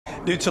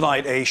New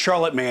tonight, a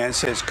Charlotte man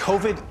says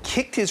COVID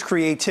kicked his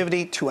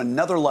creativity to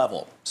another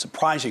level.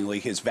 Surprisingly,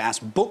 his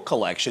vast book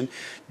collection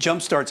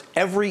jumpstarts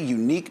every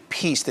unique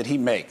piece that he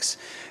makes.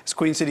 As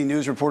Queen City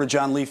News reporter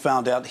John Lee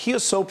found out, he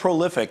is so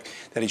prolific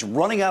that he's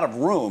running out of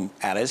room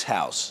at his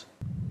house.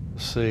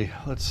 Let's see,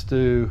 let's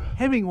do...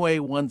 Hemingway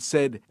once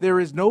said,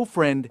 "There is no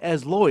friend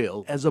as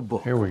loyal as a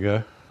book." Here we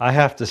go. I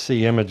have to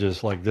see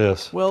images like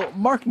this. Well,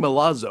 Mark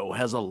Milazzo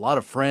has a lot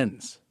of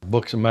friends.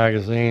 Books and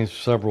magazines,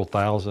 several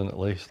thousand at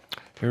least.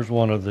 Here's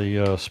one of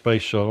the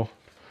space shuttle.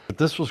 But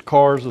this was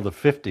cars of the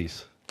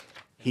 50s.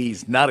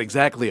 He's not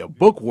exactly a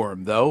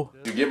bookworm, though.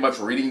 Do you get much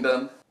reading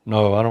done?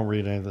 No, I don't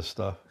read any of this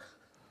stuff.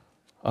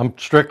 I'm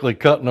strictly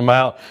cutting them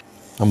out.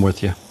 I'm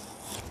with you.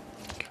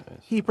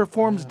 He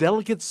performs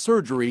delicate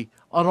surgery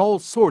on all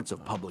sorts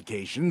of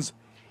publications.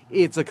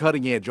 It's a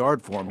cutting-edge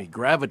art form he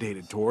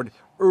gravitated toward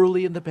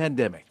early in the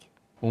pandemic.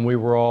 When we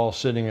were all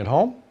sitting at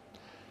home,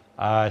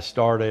 I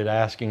started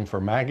asking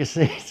for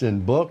magazines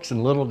and books,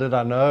 and little did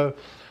I know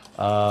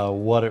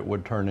what it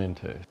would turn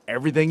into.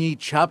 Everything he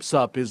chops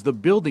up is the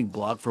building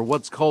block for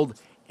what's called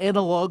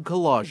analog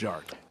collage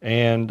art.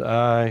 And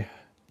I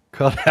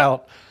cut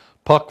out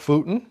Puck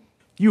Footen.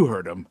 You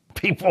heard him.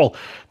 People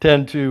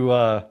tend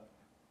to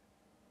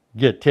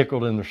get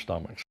tickled in their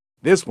stomachs.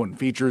 This one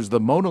features the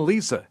Mona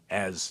Lisa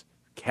as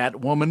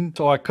Catwoman.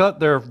 So I cut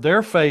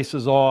their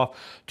faces off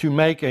to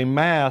make a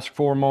mask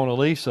for Mona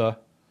Lisa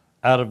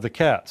out of the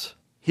cats.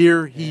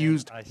 Here he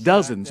used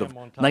dozens of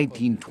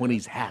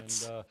 1920s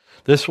hats.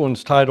 This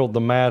one's titled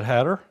The Mad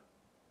Hatter.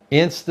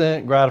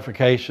 Instant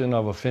gratification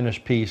of a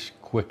finished piece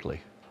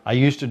quickly. I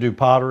used to do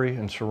pottery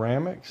and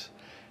ceramics,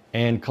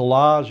 and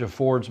collage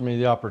affords me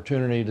the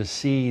opportunity to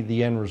see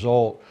the end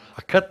result.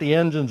 I cut the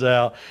engines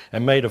out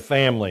and made a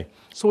family.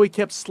 So he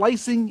kept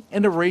slicing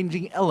and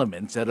arranging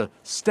elements at a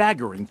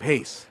staggering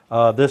pace.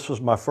 This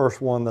was my first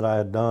one that I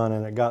had done,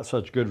 and it got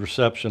such good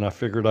reception, I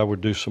figured I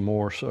would do some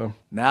more. So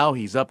now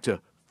he's up to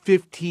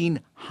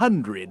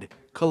 1,500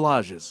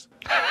 collages.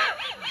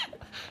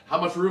 How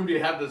much room do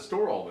you have to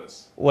store all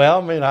this?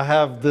 Well, I mean, I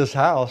have this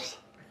house.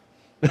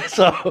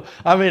 So,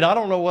 I mean, I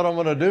don't know what I'm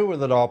going to do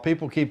with it all.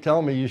 People keep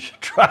telling me you should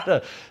try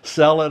to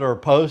sell it or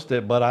post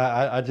it, but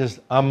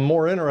I'm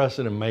more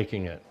interested in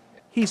making it.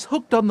 He's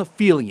hooked on the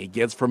feeling he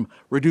gets from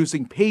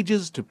reducing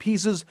pages to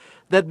pieces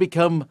that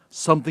become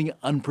something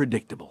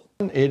unpredictable.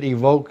 It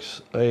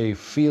evokes a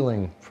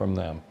feeling from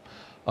them,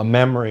 a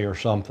memory or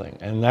something,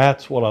 and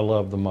that's what I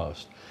love the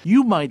most.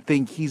 You might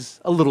think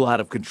he's a little out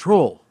of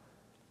control.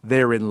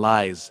 Therein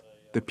lies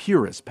the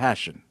purest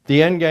passion.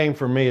 The end game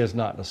for me is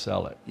not to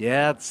sell it.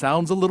 Yeah, it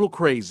sounds a little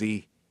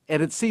crazy,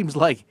 and it seems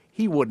like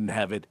he wouldn't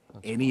have it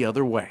any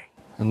other way.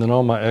 And then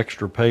all my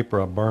extra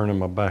paper I burn in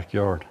my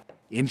backyard.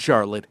 In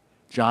Charlotte,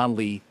 John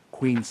Lee,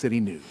 Queen City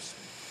News.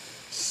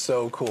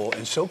 So cool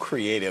and so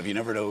creative. You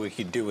never know what we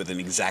could do with an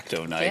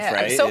X-Acto knife, yeah,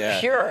 right? And so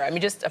pure. I mean,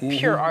 just a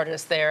pure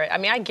artist there. I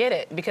mean, I get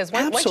it because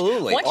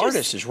absolutely,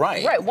 artist is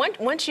right. Right.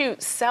 Once you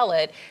sell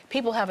it,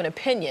 people have an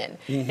opinion.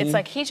 It's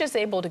like he's just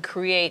able to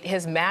create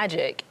his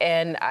magic,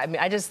 and I mean,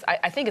 I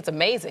think it's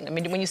amazing. I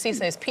mean, when you see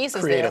some of his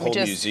pieces Create there, a whole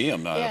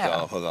museum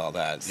with all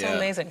that. So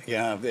amazing.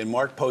 Yeah, and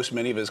Mark posts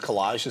many of his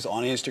collages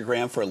on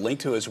Instagram. For a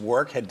link to his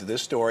work, head to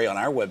this story on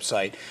our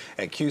website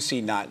at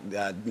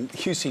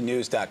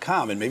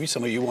qcnews.com, and maybe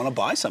some of you want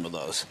to buy some of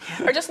those.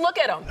 Or just look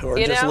at them. Or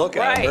just look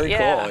at them. Very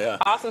cool, yeah.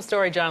 Awesome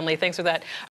story, John Lee. Thanks for that.